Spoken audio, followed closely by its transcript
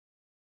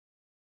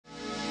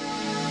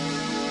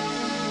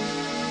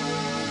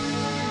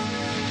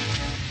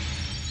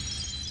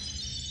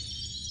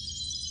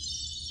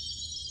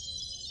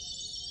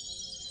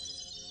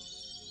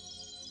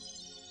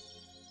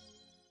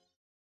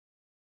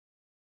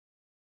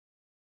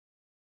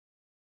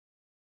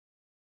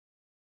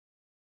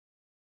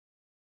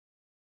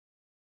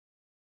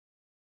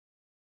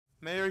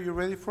Mayor, you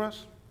ready for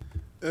us?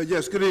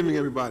 Yes, good evening,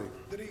 everybody.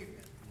 Good evening.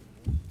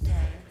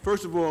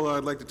 First of all,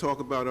 I'd like to talk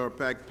about our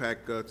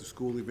backpack to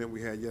school event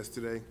we had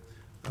yesterday.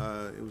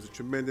 It was a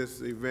tremendous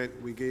event.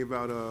 We gave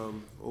out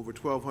over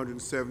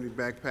 1,270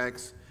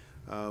 backpacks,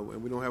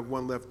 and we don't have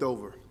one left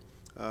over.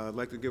 I'd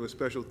like to give a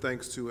special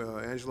thanks to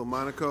Angelo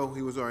Monaco.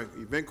 He was our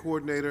event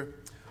coordinator,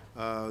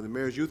 the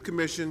Mayor's Youth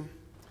Commission,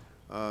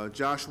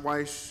 Josh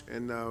Weiss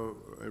and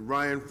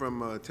Ryan from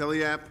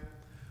Teleapp,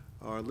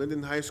 our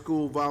Linden High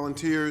School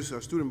volunteers,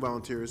 our student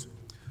volunteers,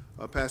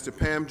 Pastor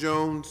Pam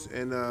Jones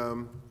and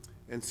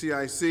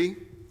CIC,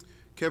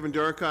 Kevin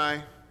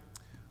Durkai,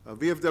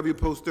 VFW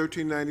Post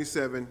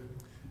 1397,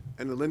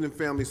 and the Linden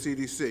Family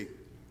CDC.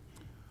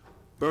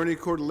 Bernie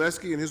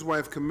Kordoleski and his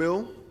wife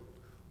Camille,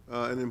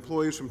 and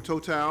employees from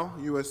Total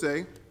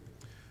USA,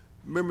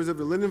 members of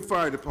the Linden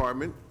Fire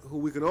Department, who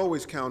we can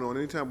always count on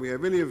anytime we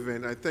have any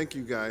event. I thank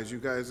you guys. You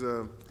guys,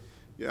 you're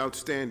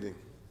outstanding.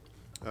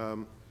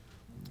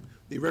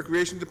 The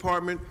Recreation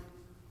Department,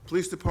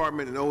 Police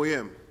Department, and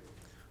OEM.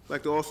 I'd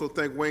like to also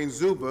thank Wayne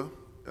Zuba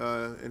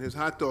and his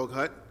hot dog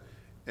hut,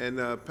 and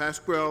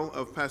Pasquale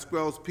of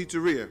Pasquale's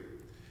Pizzeria,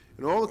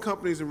 and all the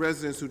companies and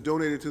residents who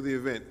donated to the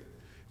event.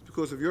 It's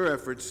because of your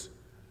efforts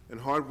and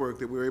hard work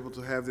that we were able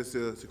to have this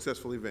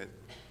successful event.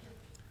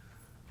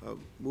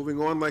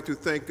 Moving on, I'd like to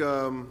thank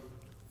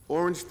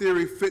Orange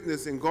Theory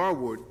Fitness in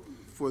Garwood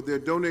for their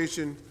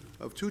donation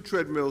of 2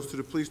 treadmills to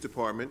the police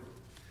department.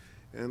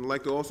 And I'd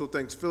like to also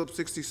thank Phillips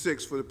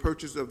 66 for the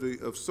purchase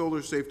of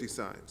solar safety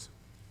signs.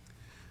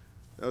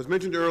 As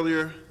mentioned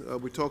earlier,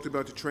 we talked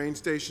about the train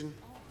station.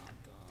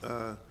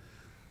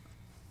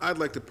 I'd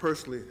like to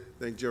personally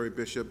thank Jerry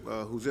Bishop,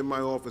 who's in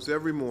my office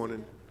every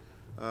morning,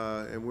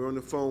 and we're on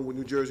the phone with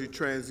New Jersey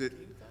Transit,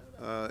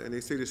 and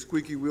they say the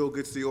squeaky wheel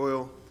gets the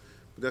oil,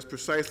 but that's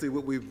precisely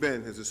what we've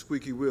been, as a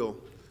squeaky wheel,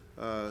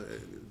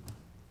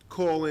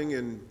 calling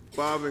and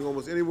bothering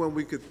almost anyone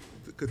we could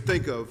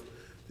think of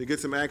to get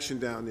some action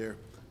down there.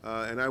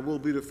 And I will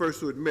be the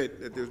first to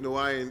admit that there's no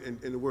I in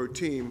the word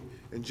team,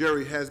 and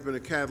Jerry has been a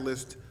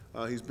catalyst.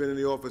 He's been in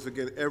the office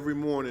again every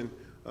morning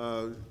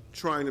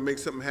trying to make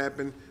something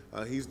happen.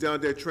 He's down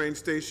at that train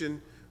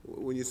station.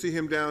 When you see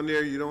him down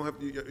there, you don't have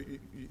to,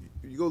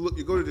 you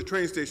go to the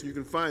train station, you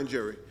can find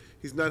Jerry.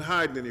 He's not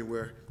hiding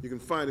anywhere. You can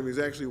find him. He's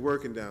actually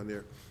working down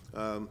there.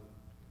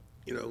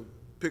 You know,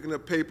 picking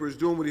up papers,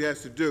 doing what he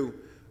has to do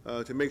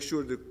to make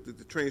sure that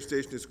the train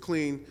station is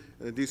clean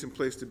and a decent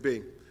place to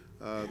be.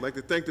 I'd like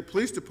to thank the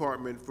police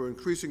department for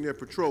increasing their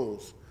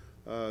patrols.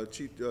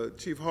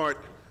 Chief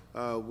Hart,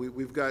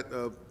 we've got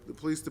the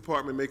police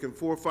department making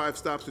 4 or 5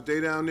 stops a day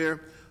down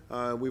there.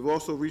 We've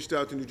also reached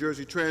out to New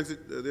Jersey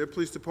Transit, their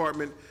police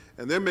department,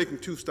 and they're making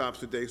 2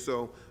 stops a day.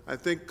 So I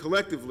think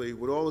collectively,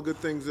 with all the good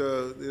things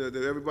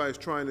that everybody's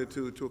trying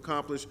to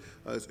accomplish,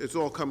 it's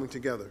all coming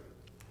together.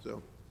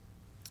 So,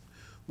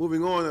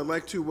 moving on, I'd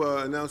like to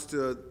announce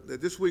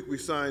that this week we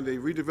signed a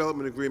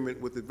redevelopment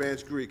agreement with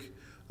Advanced Greek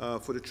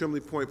for the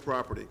Trimley Point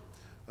property.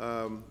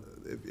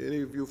 If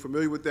any of you are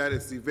familiar with that,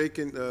 it's the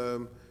vacant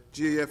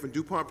GAF and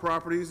DuPont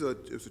properties.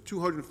 It's a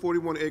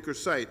 241-acre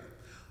site,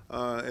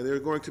 and there are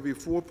going to be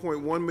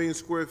 4.1 million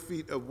square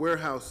feet of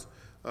warehouse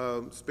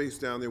space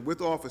down there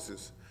with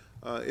offices.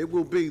 It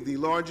will be the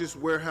largest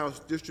warehouse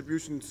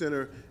distribution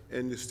center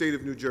in the state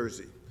of New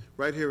Jersey,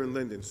 right here in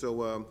Linden.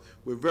 So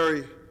we're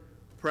very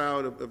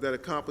proud of that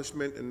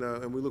accomplishment,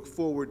 and we look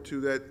forward to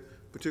that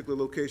particular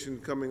location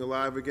coming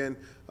alive again.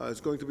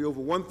 It's going to be over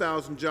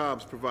 1,000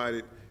 jobs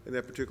provided in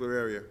that particular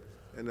area.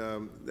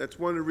 And that's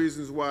one of the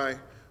reasons why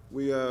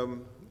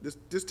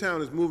this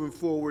town is moving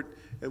forward,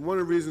 and one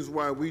of the reasons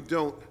why we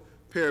don't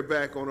pare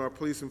back on our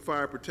police and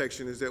fire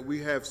protection is that we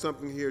have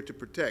something here to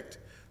protect.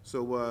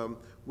 So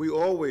we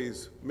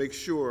always make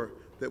sure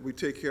that we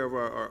take care of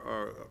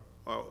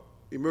our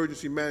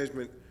emergency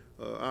management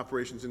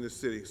operations in this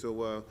city.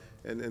 So,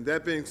 and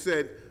that being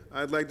said,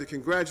 I'd like to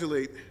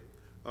congratulate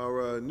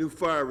our new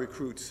fire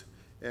recruits,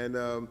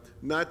 and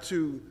not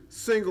to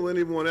single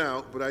anyone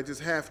out, but I just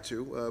have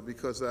to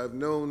because I've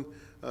known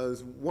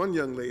one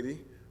young lady,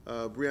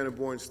 Brianna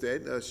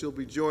Bornstead. She'll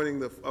be joining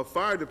the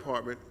fire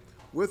department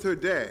with her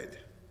dad,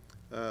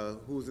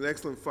 who's an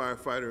excellent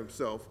firefighter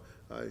himself.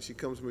 She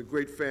comes from a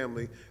great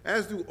family,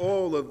 as do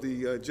all of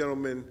the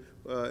gentlemen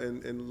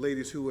and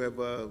ladies who are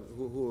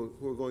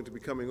going to be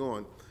coming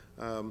on.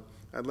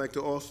 I'd like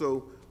to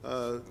also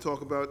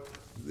talk about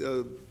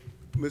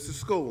Mr.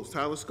 Scholes,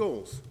 Tyler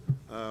Scholes.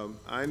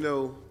 I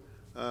know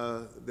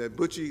that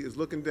Butchie is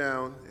looking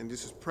down and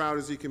just as proud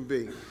as he can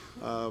be.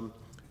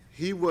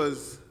 He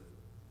was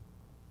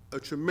a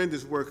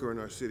tremendous worker in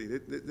our city.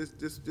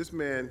 This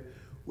man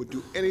would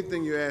do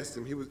anything you asked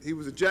him. He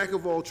was a jack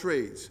of all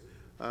trades,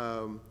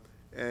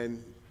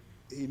 and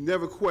he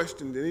never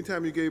questioned.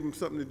 Anytime you gave him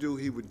something to do,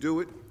 he would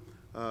do it.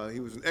 He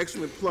was an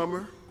excellent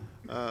plumber,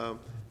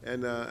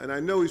 and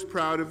I know he's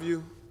proud of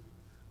you.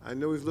 I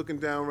know he's looking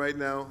down right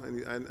now,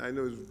 and I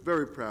know he's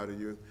very proud of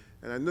you.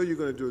 And I know you're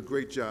going to do a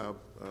great job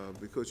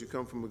because you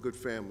come from a good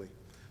family.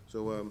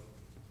 So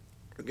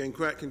again,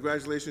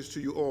 congratulations to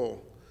you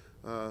all.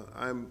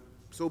 I'm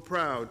so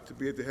proud to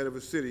be at the head of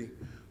a city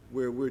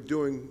where we're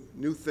doing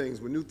new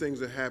things, where new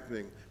things are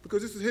happening,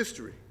 because this is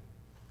history.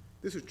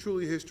 This is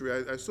truly history.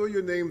 I saw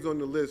your names on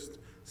the list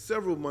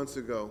several months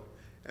ago,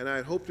 and I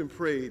had hoped and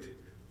prayed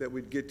that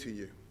we'd get to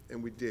you,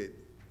 and we did.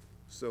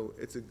 So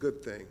it's a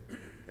good thing.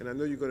 And I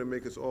know you're going to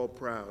make us all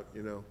proud,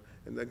 you know.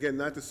 And again,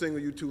 not to single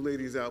you two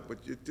ladies out, but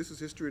this is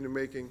history in the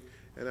making,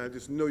 and I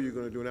just know you're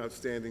going to do an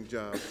outstanding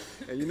job.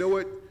 And you know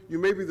what? You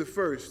may be the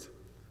first,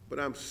 but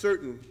I'm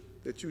certain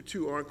that you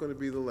two aren't going to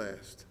be the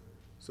last.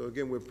 So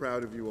again, we're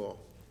proud of you all.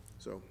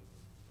 So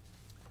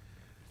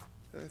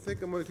I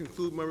think I'm going to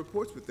conclude my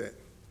reports with that.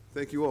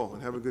 Thank you all,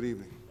 and have a good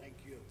evening.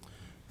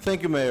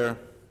 Thank you, Mayor.